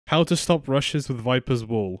How to stop rushes with Viper's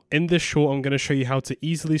Wall. In this short, I'm going to show you how to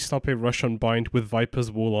easily stop a rush on bind with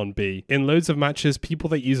Viper's Wall on B. In loads of matches, people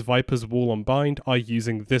that use Viper's Wall on bind are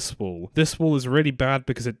using this wall. This wall is really bad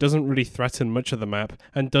because it doesn't really threaten much of the map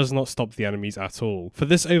and does not stop the enemies at all. For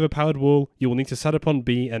this overpowered wall, you will need to set up on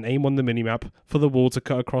B and aim on the minimap for the wall to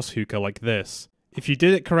cut across hookah like this. If you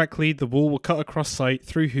did it correctly, the wall will cut across sight,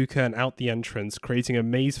 through hookah and out the entrance, creating a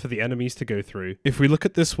maze for the enemies to go through. If we look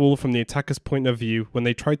at this wall from the attacker's point of view, when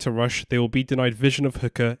they try to rush, they will be denied vision of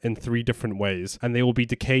hookah in 3 different ways, and they will be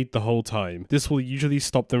decayed the whole time. This will usually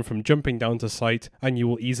stop them from jumping down to sight, and you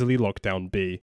will easily lock down B.